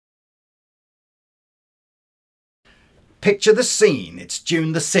Picture the scene. It's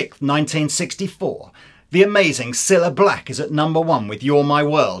June the 6th, 1964. The amazing Cilla Black is at #1 with You're My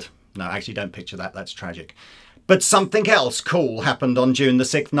World. No, actually don't picture that, that's tragic. But something else cool happened on June the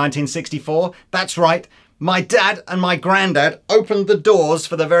 6th, 1964. That's right, my dad and my granddad opened the doors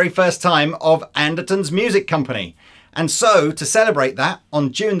for the very first time of Andertons Music Company. And so, to celebrate that,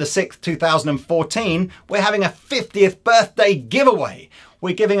 on June the 6th, 2014, we're having a 50th birthday giveaway.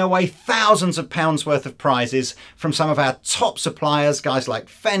 We're giving away thousands of pounds worth of prizes from some of our top suppliers, guys like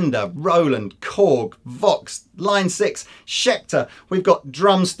Fender, Roland, Korg, Vox, Line 6, Schecter. We've got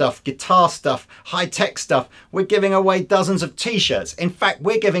drum stuff, guitar stuff, high-tech stuff. We're giving away dozens of t-shirts. In fact,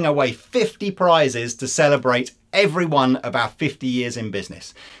 we're giving away 50 prizes to celebrate every one of our 50 years in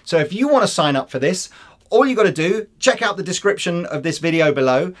business. So if you want to sign up for this, all you got to do, check out the description of this video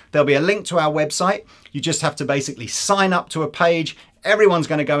below. There'll be a link to our website. You just have to basically sign up to a page. Everyone's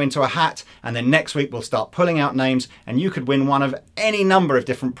going to go into a hat, and then next week we'll start pulling out names, and you could win one of any number of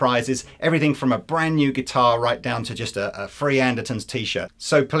different prizes, everything from a brand new guitar right down to just a free Andertons t-shirt.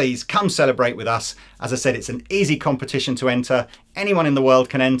 So please come celebrate with us. As I said, it's an easy competition to enter. Anyone in the world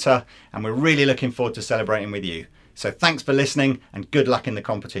can enter, and we're really looking forward to celebrating with you. So thanks for listening, and good luck in the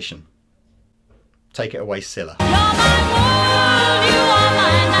competition. Take it away, Cilla.